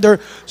sometimes when they're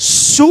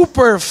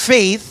super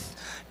faith,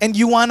 and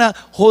you wanna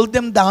hold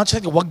them down, so,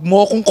 wag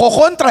mo kong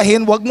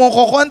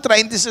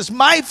kokontrahin, this is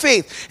my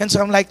faith. And so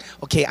I'm like,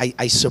 okay,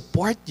 I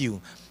support you.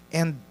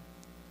 And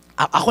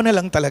ako na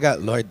lang talaga,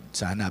 Lord,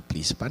 sana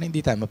please, paano hindi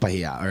tayo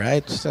mapahiya,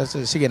 alright? So,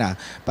 sige na,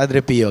 Padre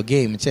Pio,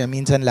 game,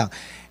 minsan lang.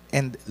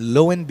 And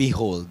lo and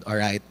behold,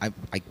 alright,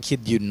 I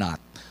kid you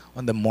not,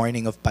 on the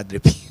morning of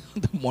Padre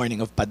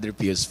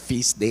Pio's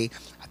feast day,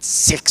 at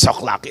 6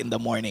 o'clock in the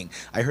morning,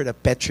 I heard a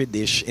petri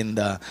dish in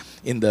the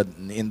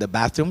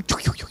bathroom.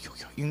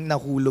 Yung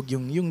nahulog,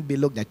 yung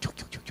bilog na.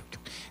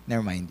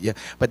 Never mind. Yeah.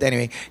 But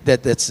anyway,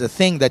 that's the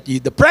thing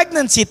the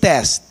pregnancy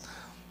test.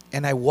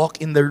 And I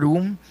walk in the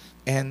room,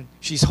 and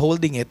she's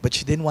holding it, but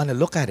she didn't want to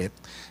look at it.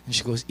 And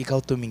she goes,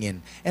 ikaw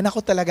tumingin. And ako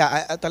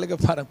talaga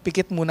parang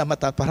pikit muna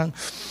mata, parang,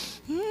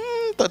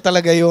 to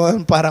talaga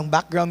yun, parang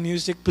background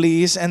music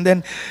please. And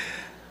then,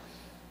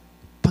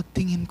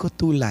 pagtingin ko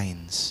 2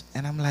 lines.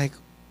 And I'm like,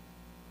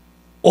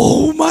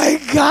 oh my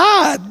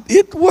God!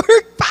 It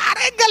worked!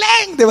 Parang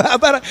galing!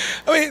 Diba? Parang,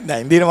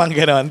 hindi naman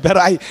ganon.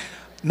 Pero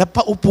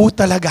napaupo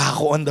talaga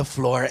ako on the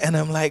floor. And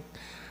I'm like,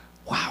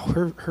 wow,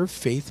 her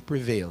faith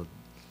prevailed.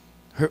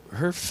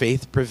 Her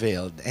faith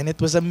prevailed. And it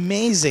was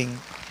amazing.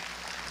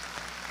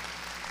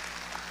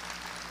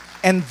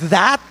 And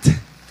that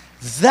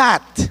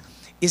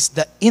is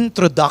the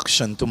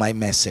introduction to my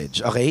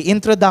message. Okay?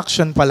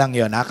 Introduction pa lang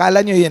yun.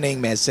 Akala nyo yun na yung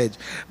message.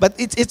 But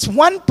it's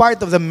one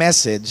part of the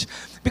message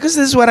because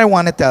this is what I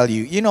want to tell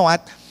you. You know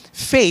what?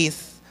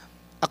 Faith,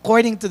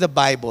 according to the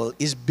Bible,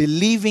 is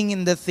believing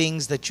in the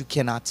things that you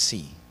cannot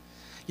see.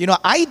 You know,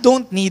 I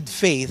don't need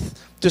faith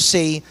to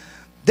say,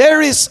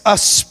 there is a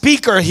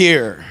speaker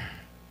here.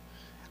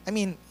 I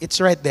mean,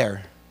 it's right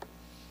there.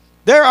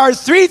 There are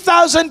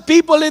 3,000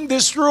 people in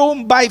this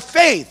room by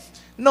faith.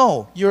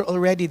 No, you're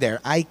already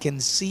there. I can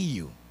see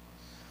you.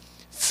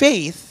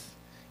 Faith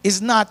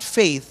is not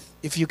faith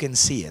if you can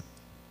see it.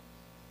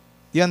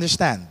 You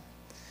understand?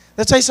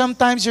 That's why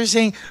sometimes you're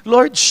saying,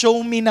 Lord,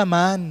 show me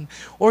naman.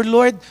 Or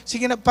Lord,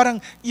 sige na,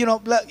 parang, you know,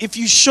 if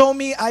you show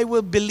me, I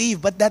will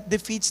believe. But that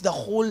defeats the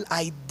whole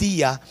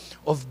idea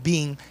of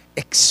being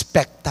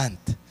expectant.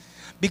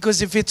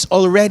 Because if it's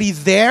already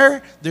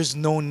there, there's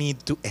no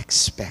need to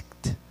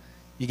expect.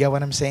 You get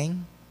what I'm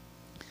saying?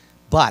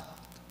 But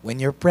when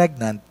you're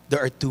pregnant,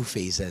 there are 2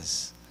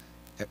 phases.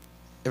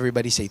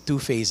 Everybody say 2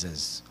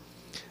 phases.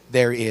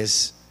 There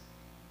is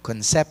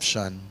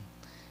conception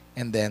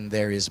and then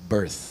there is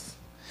birth.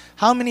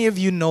 How many of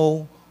you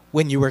know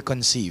when you were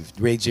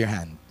conceived? Raise your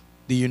hand.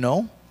 Do you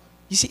know?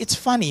 You see, it's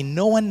funny.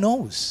 No one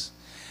knows.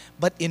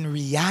 But in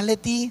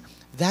reality,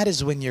 that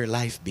is when your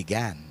life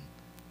began.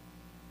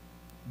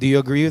 Do you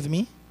agree with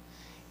me?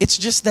 It's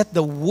just that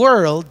the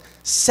world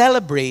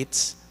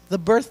celebrates the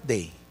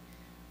birthday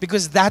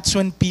because that's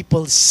when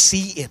people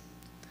see it,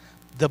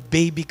 the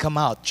baby come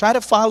out. Try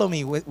to follow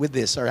me with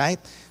this, all right?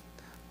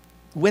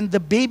 When the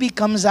baby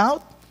comes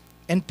out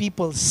and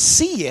people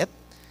see it,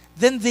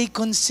 then they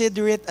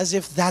consider it as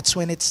if that's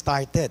when it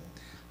started.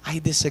 I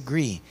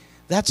disagree.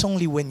 That's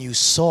only when you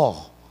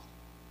saw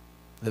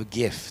the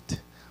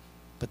gift.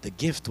 But the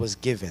gift was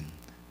given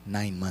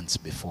 9 months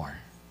before.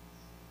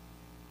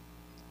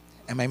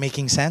 Am I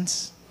making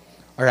sense?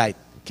 All right.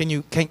 Can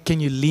you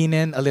lean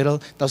in a little?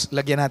 Tapos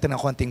lagyan natin ng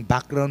konting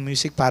background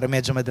music para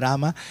medyo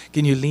madrama.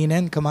 Can you lean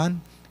in? Come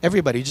on.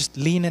 Everybody, just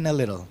lean in a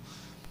little.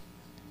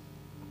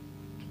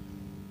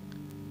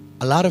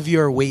 A lot of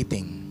you are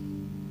waiting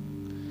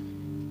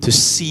to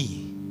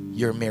see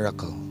your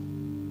miracle.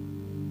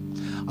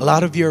 A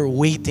lot of you are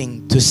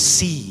waiting to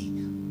see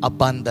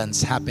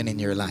abundance happen in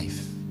your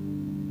life.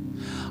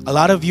 A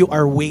lot of you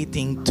are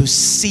waiting to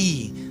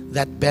see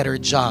that better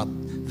job,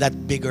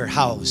 that bigger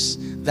house,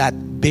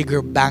 that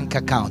bigger bank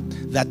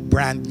account, that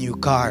brand new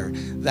car,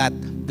 that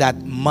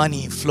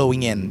money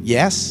flowing in.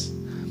 Yes?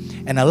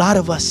 And a lot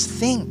of us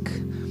think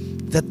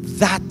that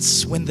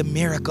that's when the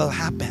miracle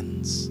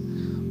happens.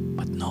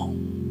 But no.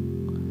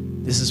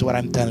 This is what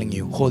I'm telling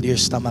you. Hold your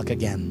stomach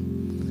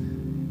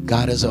again.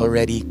 God has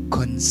already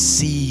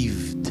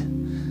conceived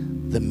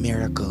the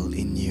miracle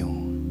in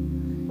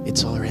you.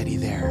 It's already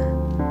there.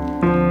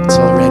 It's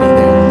already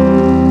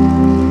there.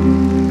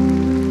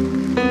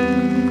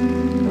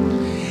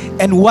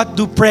 And what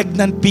do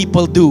pregnant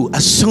people do?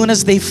 As soon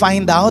as they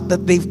find out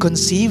that they've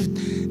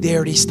conceived, they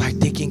already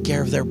start taking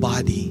care of their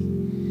body.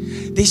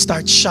 They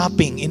start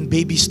shopping in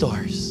baby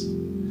stores.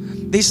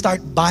 They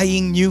start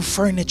buying new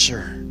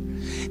furniture.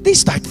 They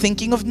start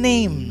thinking of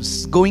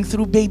names, going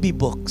through baby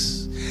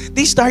books.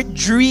 They start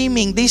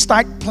dreaming. They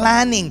start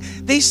planning.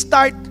 They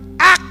start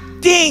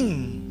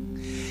acting.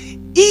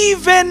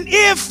 Even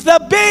if the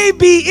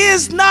baby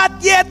is not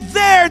yet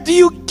there. Do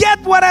you get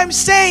what I'm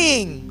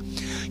saying?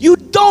 You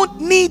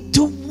don't need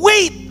to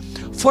wait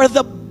for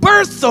the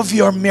birth of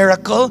your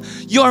miracle.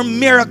 Your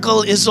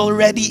miracle is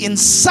already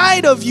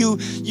inside of you.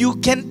 You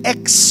can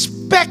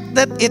expect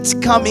that it's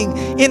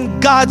coming in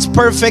God's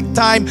perfect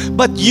time,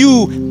 but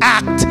you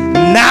act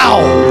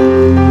now.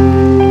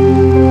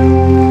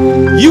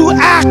 You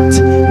act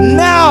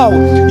now.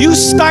 You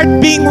start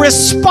being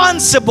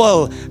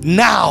responsible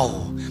now.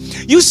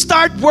 You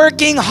start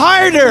working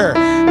harder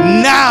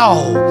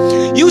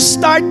now. You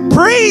start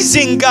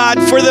praising God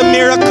for the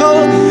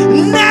miracle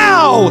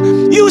now.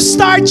 You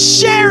start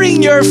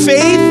sharing your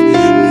faith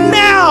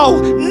now.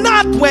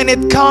 Not when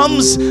it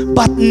comes,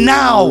 but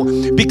now.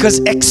 Because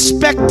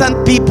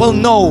expectant people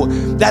know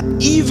that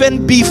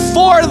even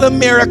before the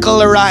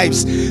miracle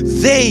arrives,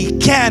 they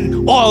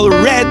can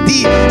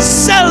already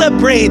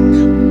celebrate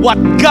what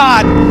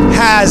God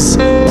has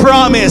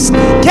promised.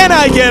 Can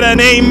I get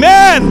an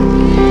amen?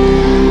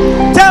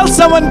 Tell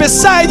someone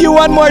beside you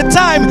one more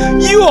time,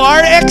 you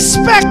are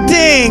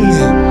expecting.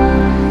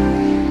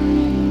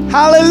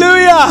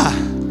 Hallelujah.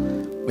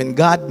 When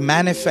God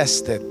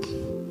manifested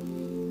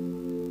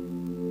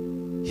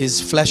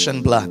His flesh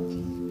and blood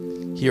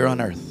here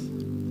on earth,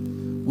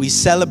 we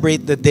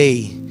celebrate the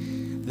day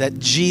that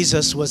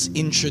Jesus was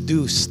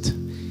introduced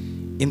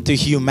into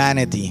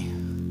humanity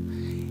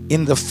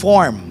in the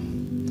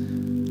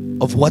form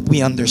of what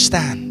we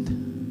understand.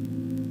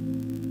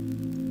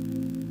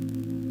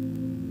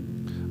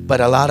 But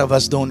a lot of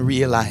us don't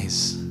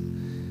realize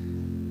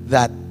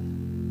that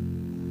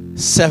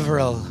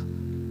several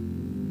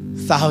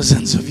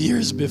thousands of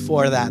years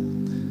before that,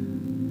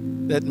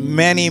 that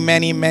many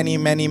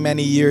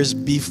years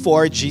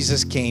before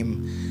Jesus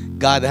came,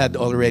 God had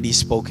already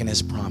spoken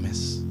His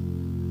promise.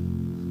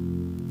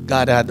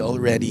 God had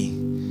already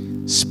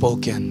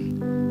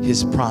spoken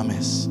His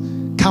promise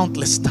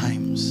countless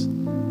times,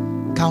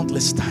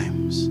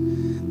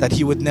 that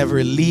He would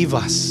never leave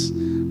us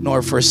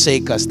nor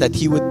forsake us, that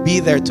He would be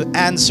there to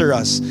answer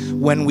us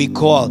when we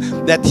call,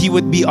 that He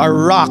would be our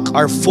rock,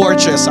 our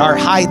fortress, our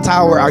high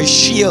tower, our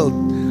shield.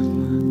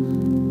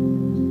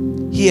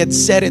 He had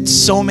said it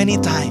so many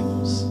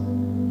times.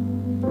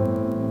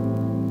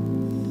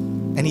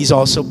 And He's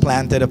also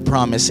planted a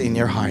promise in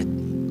your heart.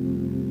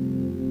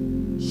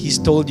 He's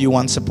told you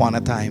once upon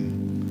a time,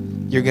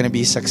 you're going to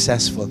be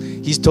successful.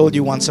 He's told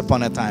you once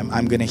upon a time,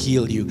 I'm going to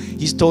heal you.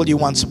 He's told you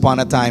once upon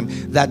a time,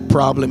 that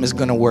problem is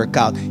going to work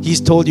out. He's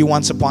told you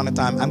once upon a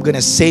time, I'm going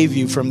to save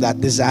you from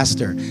that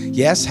disaster.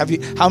 Yes?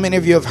 How many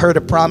of you have heard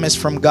a promise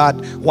from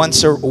God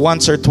once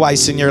or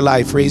twice in your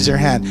life? Raise your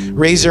hand.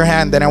 Raise your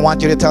hand, then I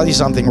want you to tell you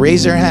something.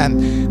 Raise your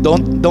hand.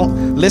 Don't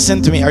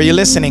listen to me. Are you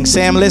listening?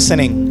 Say I'm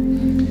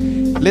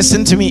listening.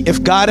 Listen to me.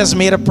 If God has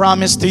made a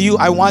promise to you,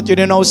 I want you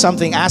to know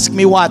something. Ask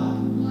me what?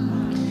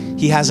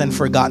 He hasn't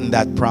forgotten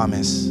that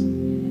promise.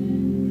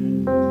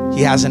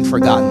 He hasn't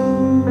forgotten.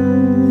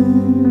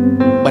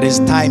 But His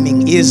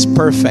timing is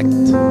perfect.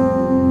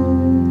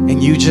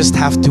 And you just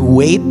have to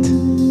wait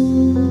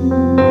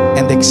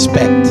and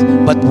expect.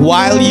 But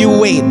while you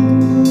wait,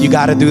 you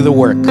got to do the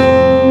work.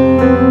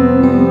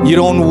 You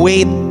don't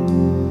wait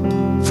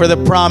for the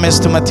promise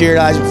to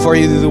materialize before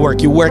you do the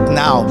work. You work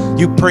now.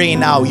 You pray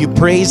now. You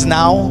praise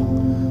now.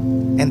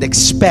 And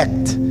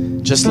expect,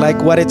 just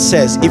like what it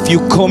says, if you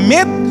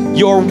commit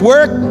your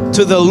work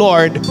to the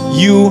Lord,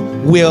 you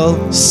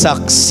will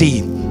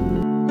succeed.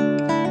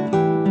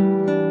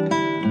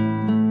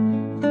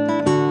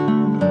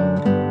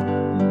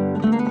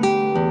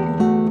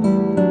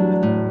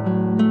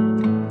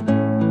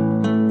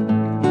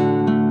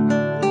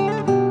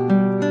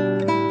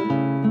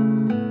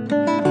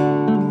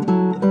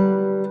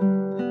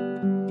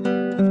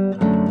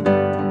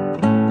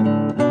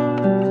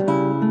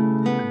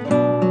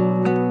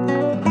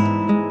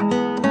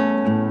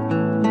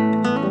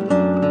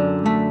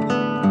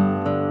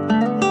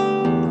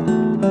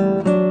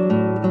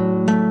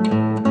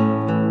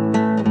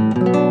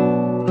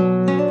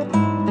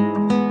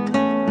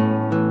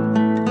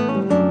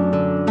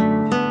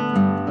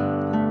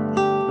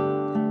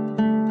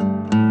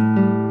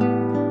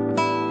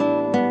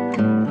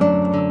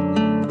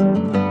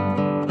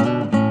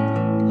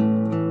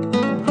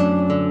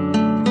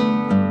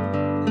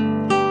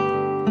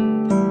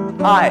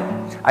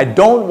 I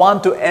don't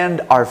want to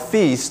end our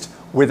feast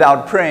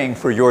without praying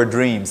for your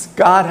dreams.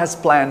 God has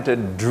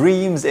planted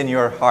dreams in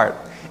your heart.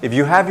 If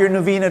you have your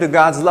novena to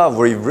God's love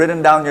where you've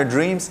written down your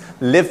dreams,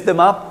 lift them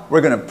up.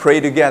 We're going to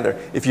pray together.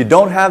 If you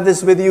don't have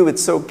this with you,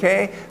 it's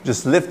okay.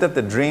 Just lift up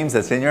the dreams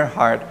that's in your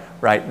heart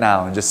right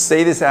now. And just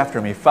say this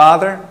after me.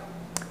 Father,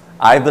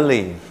 I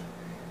believe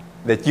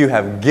that you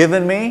have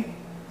given me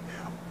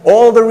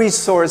all the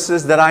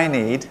resources that I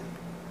need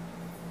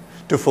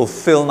to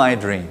fulfill my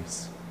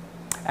dreams.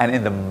 And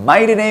in the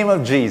mighty name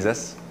of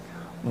Jesus,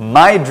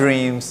 my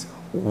dreams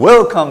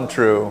will come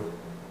true.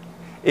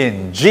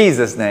 In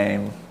Jesus'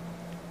 name,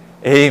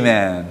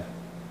 amen.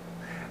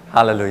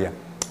 Hallelujah.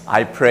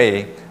 I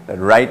pray that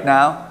right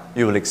now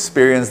you will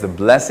experience the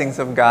blessings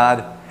of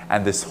God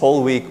and this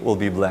whole week will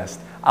be blessed.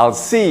 I'll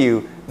see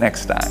you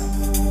next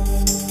time.